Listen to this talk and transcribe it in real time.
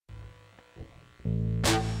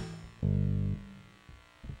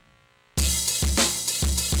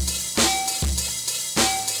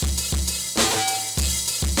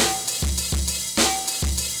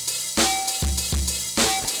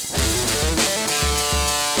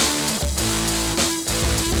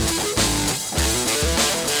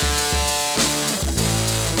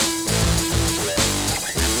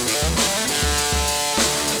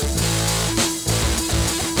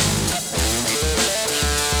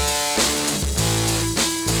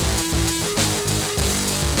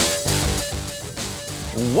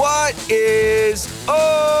What is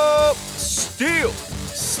up, Steel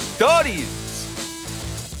Studies?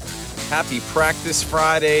 Happy Practice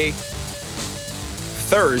Friday,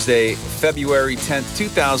 Thursday, February 10th,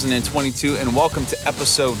 2022, and welcome to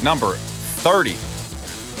episode number 30.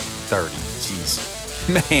 30,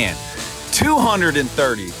 jeez. Man,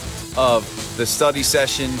 230 of the study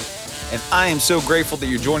session, and I am so grateful that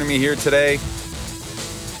you're joining me here today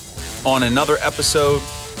on another episode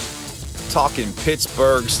talking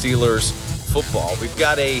Pittsburgh Steelers football. We've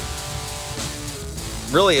got a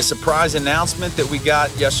surprise announcement that we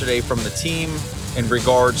got yesterday from the team in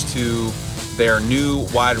regards to their new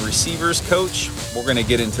wide receivers coach. We're going to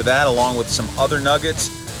get into that along with some other nuggets.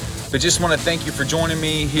 But just want to thank you for joining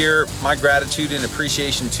me here. My gratitude and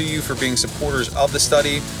appreciation to you for being supporters of the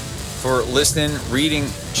study, for listening, reading,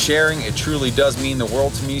 sharing. It truly does mean the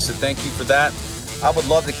world to me, so thank you for that. I would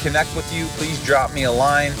love to connect with you. Please drop me a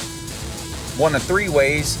line. One of three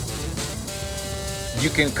ways. You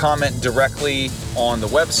can comment directly on the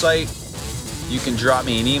website. You can drop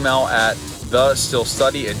me an email at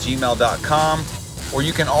thestillstudy@gmail.com, or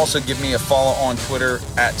you can also give me a follow on Twitter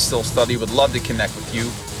at stillstudy. Would love to connect with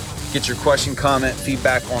you. Get your question, comment,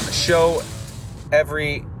 feedback on the show.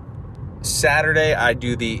 Every Saturday, I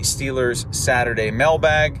do the Steelers Saturday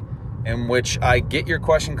mailbag, in which I get your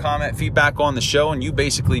question, comment, feedback on the show, and you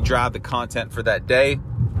basically drive the content for that day.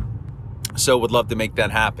 So would love to make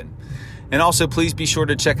that happen. And also, please be sure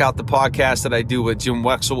to check out the podcast that I do with Jim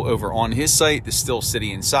Wexell over on his site, the Steel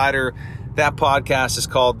City Insider. That podcast is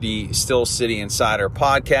called the Steel City Insider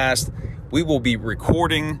Podcast. We will be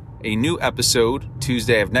recording a new episode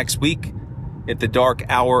Tuesday of next week at the dark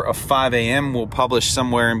hour of 5 a.m. We'll publish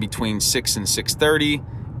somewhere in between 6 and 6:30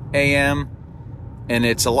 a.m. And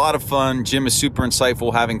it's a lot of fun. Jim is super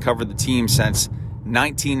insightful, having covered the team since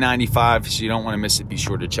 1995, so you don't want to miss it. Be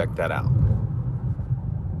sure to check that out.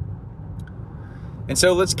 And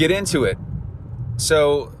so let's get into it.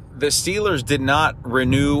 So the Steelers did not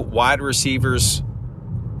renew wide receivers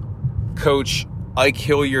coach Ike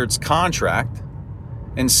Hilliard's contract.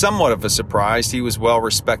 And somewhat of a surprise, he was well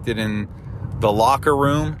respected in the locker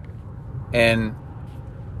room. And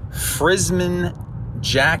Frisman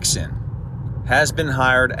Jackson has been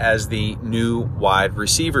hired as the new wide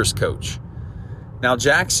receivers coach. Now,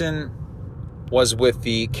 Jackson was with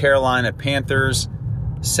the Carolina Panthers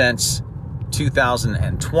since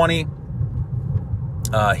 2020.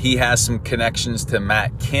 He has some connections to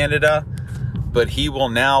Matt Canada, but he will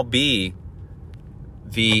now be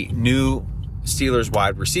the new Steelers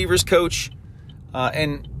wide receivers coach.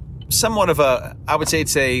 And somewhat of I would say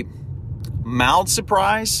it's a mild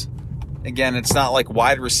surprise. Again, it's not like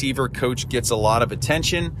wide receiver coach gets a lot of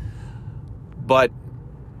attention, but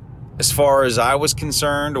as far as I was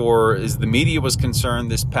concerned, or as the media was concerned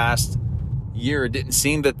this past year, it didn't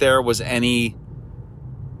seem that there was any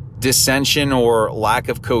dissension or lack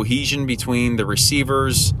of cohesion between the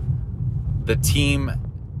receivers, the team,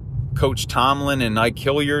 Coach Tomlin, and Ike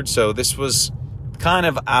Hilliard. So this was kind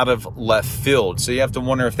of out of left field. So you have to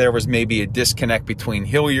wonder if there was maybe a disconnect between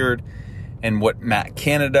Hilliard and what Matt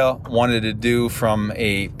Canada wanted to do from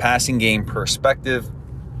a passing game perspective.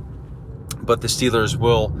 But the Steelers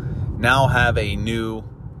will now have a new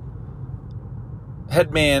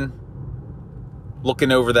head man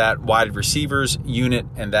looking over that wide receivers unit,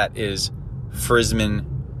 and that is Frisman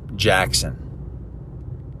Jackson.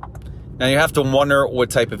 Now you have to wonder what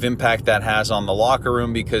type of impact that has on the locker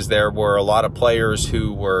room, because there were a lot of players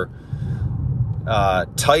who were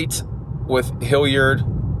tight with Hilliard.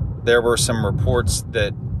 There were some reports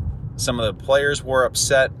that some of the players were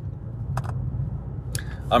upset.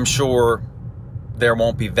 I'm sure there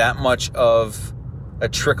won't be that much of a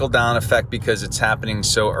trickle-down effect because it's happening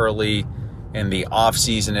so early in the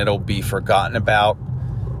offseason. It'll be forgotten about.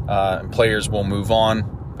 Players will move on.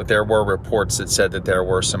 But there were reports that said that there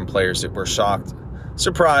were some players that were shocked,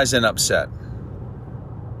 surprised, and upset.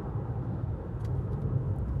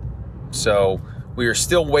 So we are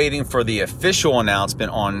still waiting for the official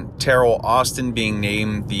announcement on Terrell Austin being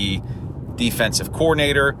named the defensive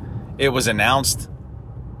coordinator. It was announced,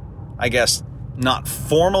 I guess, not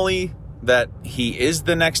formally, that he is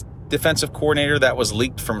the next defensive coordinator. That was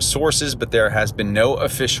leaked from sources, but there has been no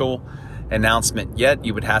official announcement yet.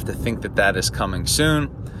 You would have to think that that is coming soon.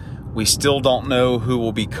 We still don't know who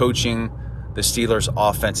will be coaching the Steelers'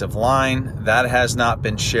 offensive line. That has not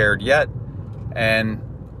been shared yet. And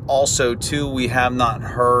also, too, we have not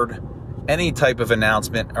heard any type of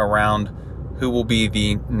announcement around who will be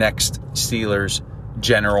the next Steelers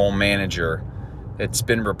general manager. It's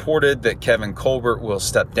been reported that Kevin Colbert will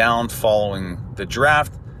step down following the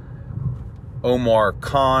draft. Omar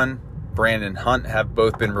Khan Brandon Hunt have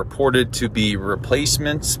both been reported to be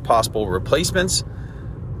possible replacements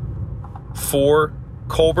for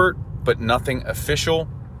Colbert, but nothing official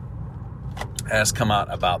has come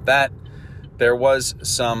out about that. There was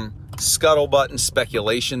some scuttlebutt and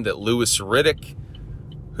speculation that Louis Riddick,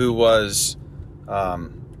 who was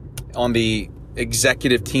on the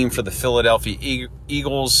executive team for the Philadelphia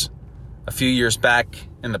Eagles a few years back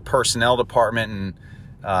in the personnel department, and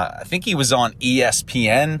I think he was on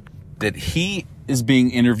ESPN, that he is being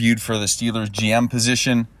interviewed for the Steelers GM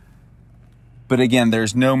position. But again,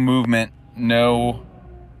 there's no movement, no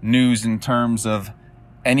news in terms of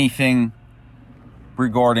anything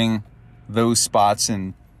regarding those spots,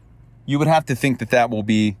 and you would have to think that that will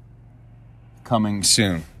be coming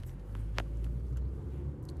soon.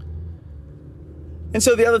 And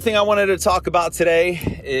so the other thing I wanted to talk about today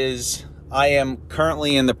is I am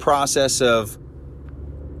currently in the process of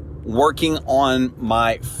working on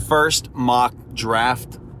my first mock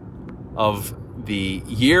draft of the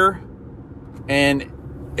year, and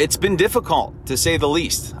it's been difficult, to say the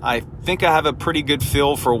least. I think I have a pretty good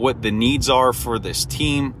feel for what the needs are for this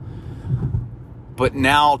team, but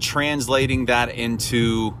now translating that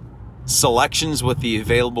into selections with the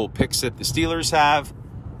available picks that the Steelers have,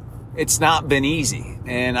 it's not been easy.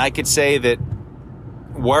 And I could say that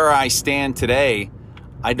where I stand today,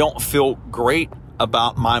 I don't feel great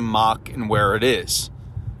about my mock and where it is.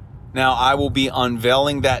 Now, I will be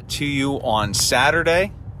unveiling that to you on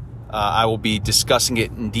Saturday. I will be discussing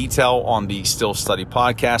it in detail on the Still Study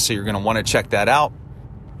podcast, so you're going to want to check that out.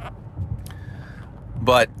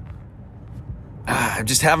 But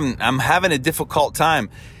I'm having a difficult time,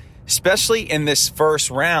 especially in this first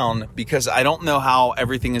round, because I don't know how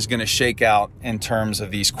everything is going to shake out in terms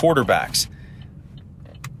of these quarterbacks.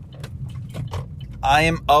 I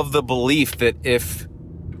am of the belief that if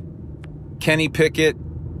Kenny Pickett,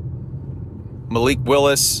 Malik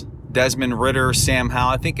Willis, Desmond Ridder, Sam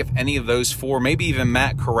Howell, I think if any of those four, maybe even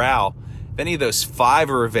Matt Corral, if any of those five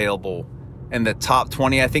are available in the top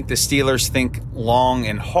 20, I think the Steelers think long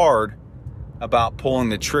and hard about pulling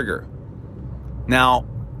the trigger. Now,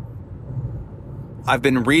 I've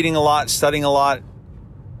been reading a lot, studying a lot.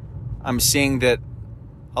 I'm seeing that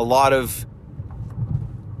a lot of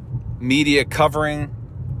media covering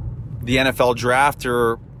the NFL draft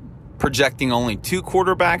are projecting only 2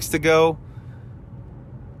 quarterbacks to go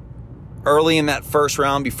early in that first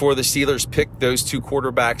round before the Steelers pick those 2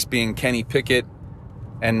 quarterbacks, being Kenny Pickett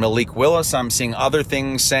and Malik Willis. I'm seeing other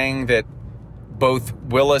things saying that both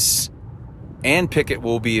Willis and Pickett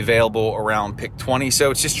will be available around pick 20.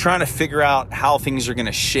 So it's just trying to figure out how things are going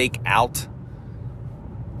to shake out.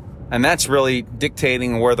 And that's really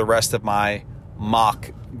dictating where the rest of my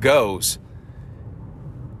mock goes.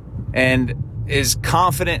 And as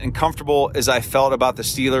confident and comfortable as I felt about the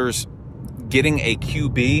Steelers getting a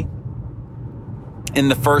QB in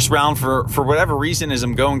the first round, for whatever reason, as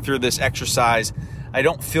I'm going through this exercise, I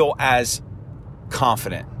don't feel as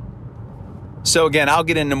confident. So again, I'll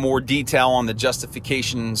get into more detail on the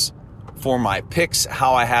justifications for my picks,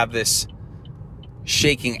 how I have this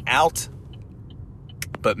shaking out.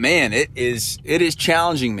 But man, it is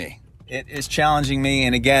challenging me. It is challenging me.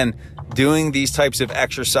 And again, doing these types of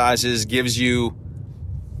exercises gives you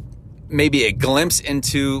maybe a glimpse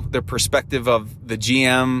into the perspective of the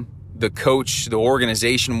GM, the coach, the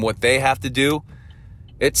organization, what they have to do.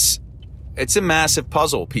 It's a massive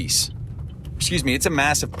puzzle piece. It's a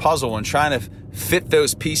massive puzzle, and trying to fit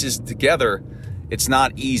those pieces together, it's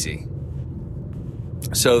not easy.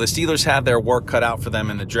 So the Steelers have their work cut out for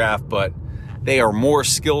them in the draft, but they are more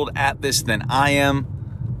skilled at this than I am.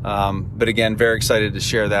 But again, very excited to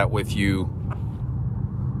share that with you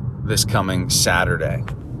this coming Saturday.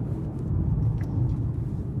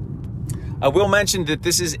 I will mention that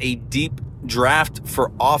this is a deep draft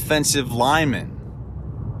for offensive linemen.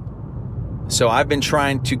 So I've been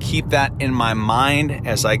trying to keep that in my mind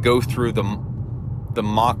as I go through the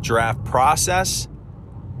mock draft process.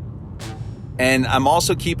 And I'm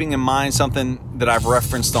also keeping in mind something that I've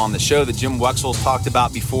referenced on the show that Jim Wexell's talked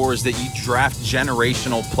about before, is that you draft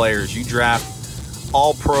generational players. You draft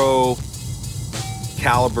all-pro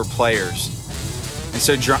caliber players. And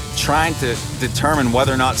so trying to determine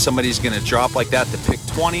whether or not somebody's going to drop like that to pick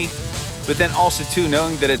 20, but then also, too,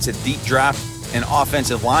 knowing that it's a deep draft in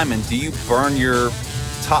offensive lineman, do you burn your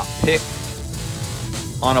top pick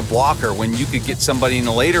on a blocker when you could get somebody in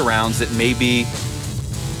the later rounds that maybe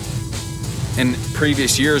in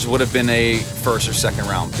previous years would have been a first or second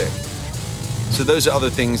round pick? So those are other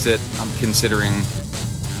things that I'm considering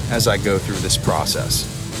as I go through this process.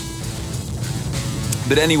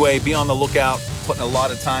 But anyway, be on the lookout, putting a lot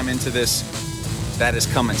of time into this That is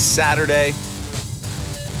coming Saturday.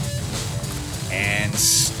 And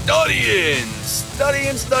studying.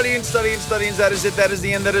 That is it. That is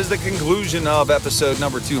the end. That is the conclusion of episode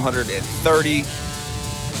number 230.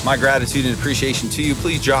 My gratitude and appreciation to you.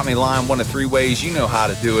 Please drop me a line one of three ways. You know how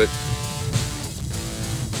to do it.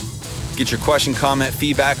 Get your question, comment,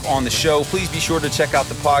 feedback on the show. Please be sure to check out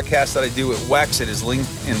the podcast that I do at WEX. It is linked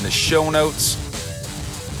in the show notes.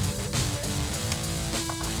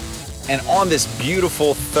 And on this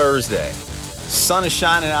beautiful Thursday, sun is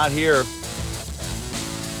shining out here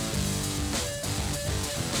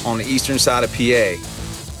on the eastern side of PA.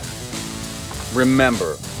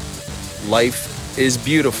 Remember, life is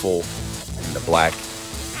beautiful in the black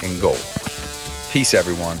and gold. Peace,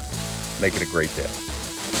 everyone. Make it a great day.